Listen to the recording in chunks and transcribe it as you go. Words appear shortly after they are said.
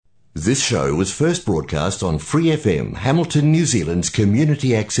This show was first broadcast on Free FM, Hamilton, New Zealand's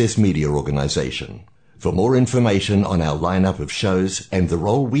community access media organisation. For more information on our lineup of shows and the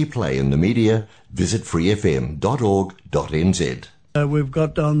role we play in the media, visit freefm.org.nz. We've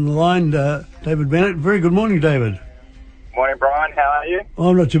got on the line David Bennett. Very good morning, David. Morning, Brian. How are you?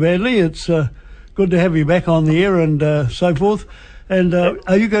 I'm not too badly. It's good to have you back on the air and so forth. And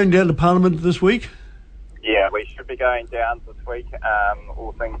are you going down to Parliament this week? Yeah, we should be going down this week,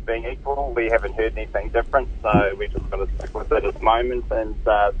 all things being equal. We haven't heard anything different, so we've just got to stick with it at the moment and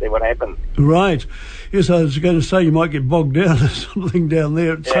see what happens. Right. Yes, I was going to say you might get bogged down or something down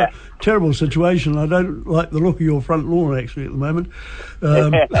there. It's a terrible situation. I don't like the look of your front lawn, actually, at the moment.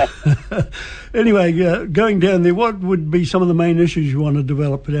 Anyway, going down there, what would be some of the main issues you want to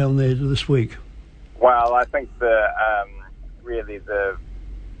develop down there this week? Well, I think the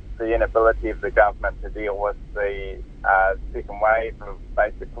inability of the government to deal with the second wave of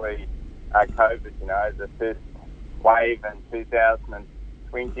basically COVID. You know, the first wave in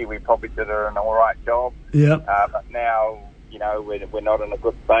 2020, we probably did an all right job. Yeah. But now, you know, we're not in a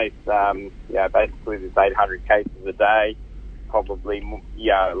good space. Basically there's 800 cases a day, probably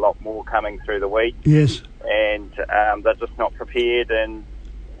a lot more coming through the week. Yes. And they're just not prepared, and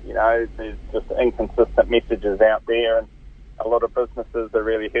you know, there's just inconsistent messages out there, and a lot of businesses are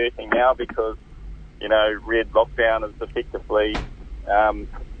really hurting now because, you know, red lockdown is effectively,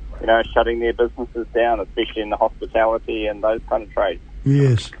 shutting their businesses down, especially in the hospitality and those kind of trades.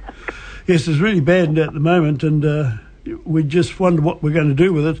 Yes, it's really bad at the moment, and we just wonder what we're going to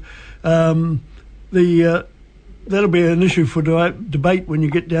do with it. That'll be an issue for debate when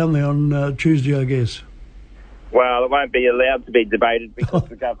you get down there on Tuesday, I guess. Well, it won't be allowed to be debated because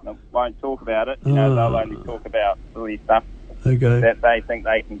the government won't talk about it. You know, they'll only talk about silly stuff that they think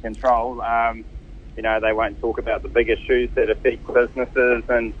they can control. They won't talk about the big issues that affect businesses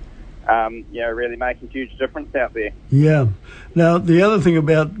and, really make a huge difference out there. Yeah. Now, the other thing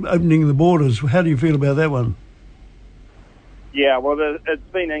about opening the borders, how do you feel about that one? Yeah, well, it's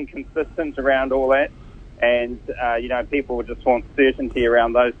been inconsistent around all that. And, people just want certainty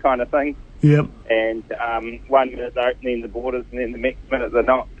around those kind of things. Yep. And 1 minute they're opening the borders and then the next minute they're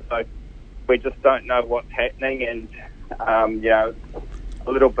not. So we just don't know what's happening, and, a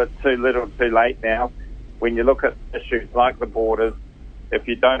little bit too little too late now. When you look at issues like the borders, if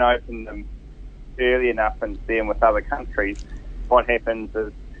you don't open them early enough and see them with other countries, what happens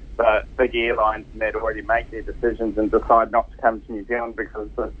is the big airlines and that already make their decisions and decide not to come to New Zealand because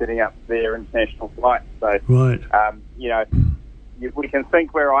they're setting up their international flights. So, right. We can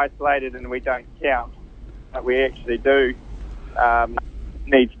think we're isolated and we don't count, but we actually do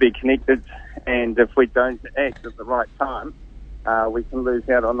need to be connected, and if we don't act at the right time, we can lose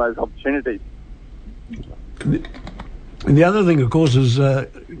out on those opportunities. And the other thing, of course, is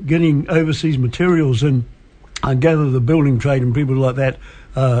getting overseas materials, and I gather the building trade and people like that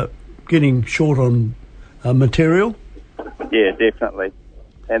getting short on material. Yeah, definitely.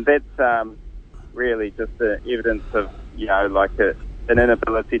 And that's really just the evidence of, an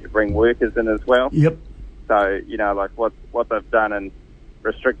inability to bring workers in as well. Yep. So, what they've done in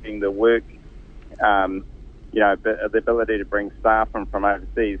restricting the work, the ability to bring staff in from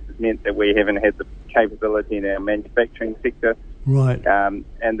overseas has meant that we haven't had the capability in our manufacturing sector. Right. And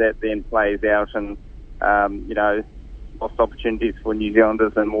that then plays out in, lost opportunities for New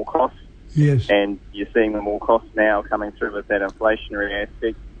Zealanders and more costs. Yes. And you're seeing the more costs now coming through with that inflationary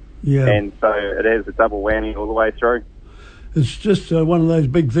aspect. Yeah. And so it has a double whammy all the way through. It's just one of those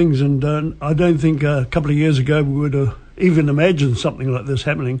big things, and I don't think a couple of years ago we would have even imagined something like this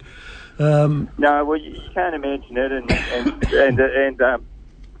happening. No, well, you can't imagine it,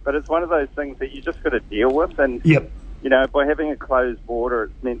 but it's one of those things that you just got to deal with. And yep. By having a closed border,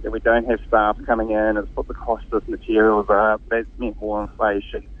 it's meant that we don't have staff coming in. It's put the cost of materials up. That's meant more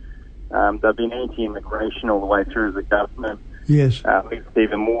inflation. They've been anti-immigration all the way through the government. Yes. It's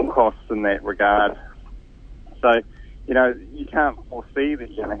even more costs in that regard. So, you can't foresee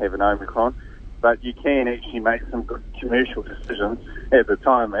that you're going to have an Omicron, but you can actually make some good commercial decisions at the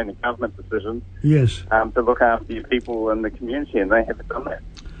time, and government decisions. Yes. To look after your people in the community, and they haven't done that.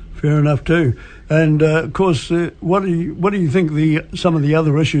 Fair enough too. And of course, what do you think some of the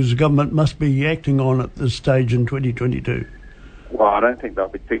other issues the government must be acting on at this stage in 2022? Well, I don't think they'll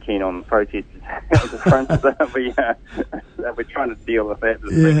be too keen on protests at the front. They'll be trying to deal with that,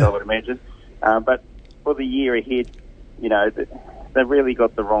 I would imagine. But for the year ahead, they've really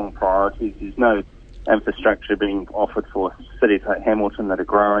got the wrong priorities. There's no infrastructure being offered for cities like Hamilton that are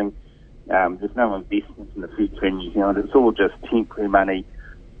growing. There's no investment in the future in New Zealand. It's all just temporary money to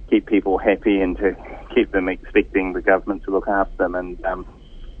keep people happy and to keep them expecting the government to look after them. And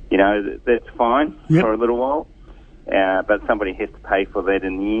that's fine Yep. for a little while, but somebody has to pay for that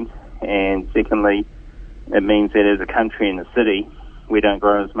in the end. And secondly, it means that as a country and a city, we don't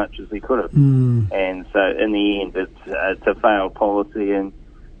grow as much as we could have. And so in the end, it's a failed policy, and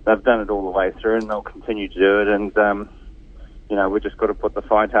they've done it all the way through, and they'll continue to do it. And, we've just got to put the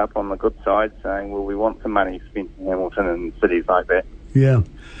fight up on the good side, saying, well, we want some money spent in Hamilton and cities like that. Yeah.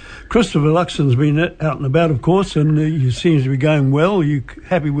 Christopher Luxon's been out and about, of course, and he seems to be going well. Are you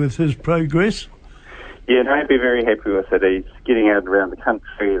happy with his progress? Yeah, no, I'd be very happy with it. He's getting out around the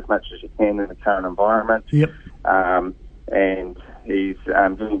country as much as you can in the current environment. Yep. And he's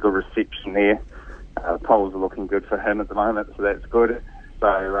doing good reception there. Polls are looking good for him at the moment, so that's good. So,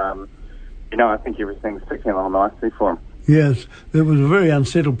 I think everything's ticking along nicely for him. Yes, there was a very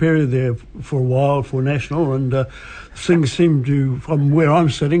unsettled period there for a while for National, and things seem to, from where I'm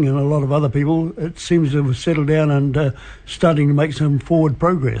sitting and a lot of other people, it seems to have settled down and starting to make some forward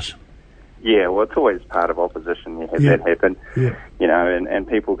progress. Yeah, well, it's always part of opposition. You have that happen, Yeah. And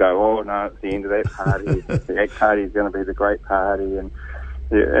people go, oh, no, it's the end of that party. The ACT Party is going to be the great party. And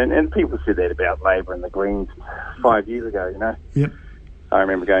people said that about Labour and the Greens 5 years ago, Yep. I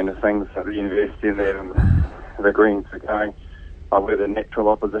remember going to things at the university and there, and the Greens were going, oh, we're the natural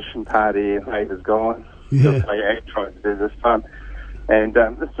opposition party and Labour's gone. Yeah. Just like ACT tried to do this time. And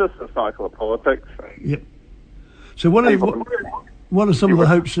it's just a cycle of politics. Yep. So what are some of the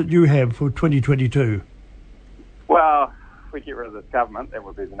hopes that you have for 2022? Well, if we get rid of this government, that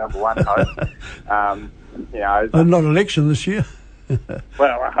would be the number one hope. And not election this year.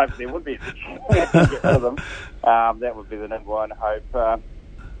 Well, I hope there would be get rid of them. That would be the number one hope.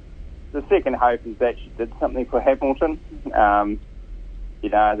 The second hope is that she did something for Hamilton.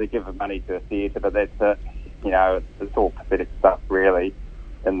 They give the money to a theatre, but that's it. It's all pathetic stuff, really.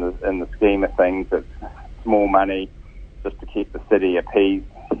 In the scheme of things, it's small money just to keep the city appeased.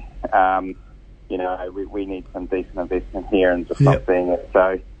 We need some decent investment here, and just not seeing it.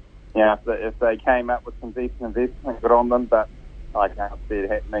 So, if they came up with some decent investment, good on them. But I can't see it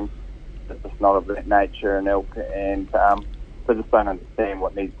happening. It's just not of that nature and ilk, and they just don't understand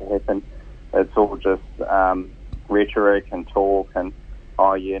what needs to happen. It's all just rhetoric and talk, and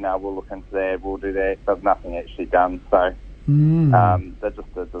we'll look into that, we'll do that, but nothing actually done. So they're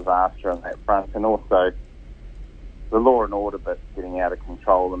just a disaster on that front, and also the law and order bit's getting out of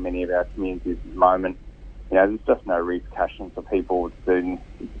control in many of our communities at the moment. There's just no repercussions for people with students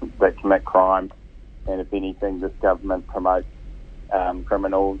that commit crime, and if anything, this government promotes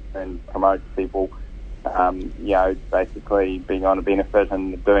criminals and promotes people, basically being on a benefit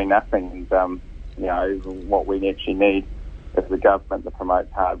and doing nothing. And, what we actually need is the government that promotes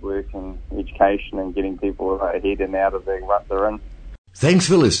hard work and education and getting people ahead and out of the rut they're in. Thanks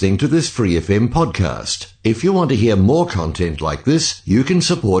for listening to this Free FM podcast. If you want to hear more content like this, you can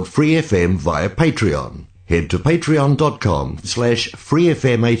support Free FM via Patreon. Head to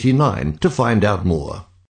patreon.com/freefm89 to find out more.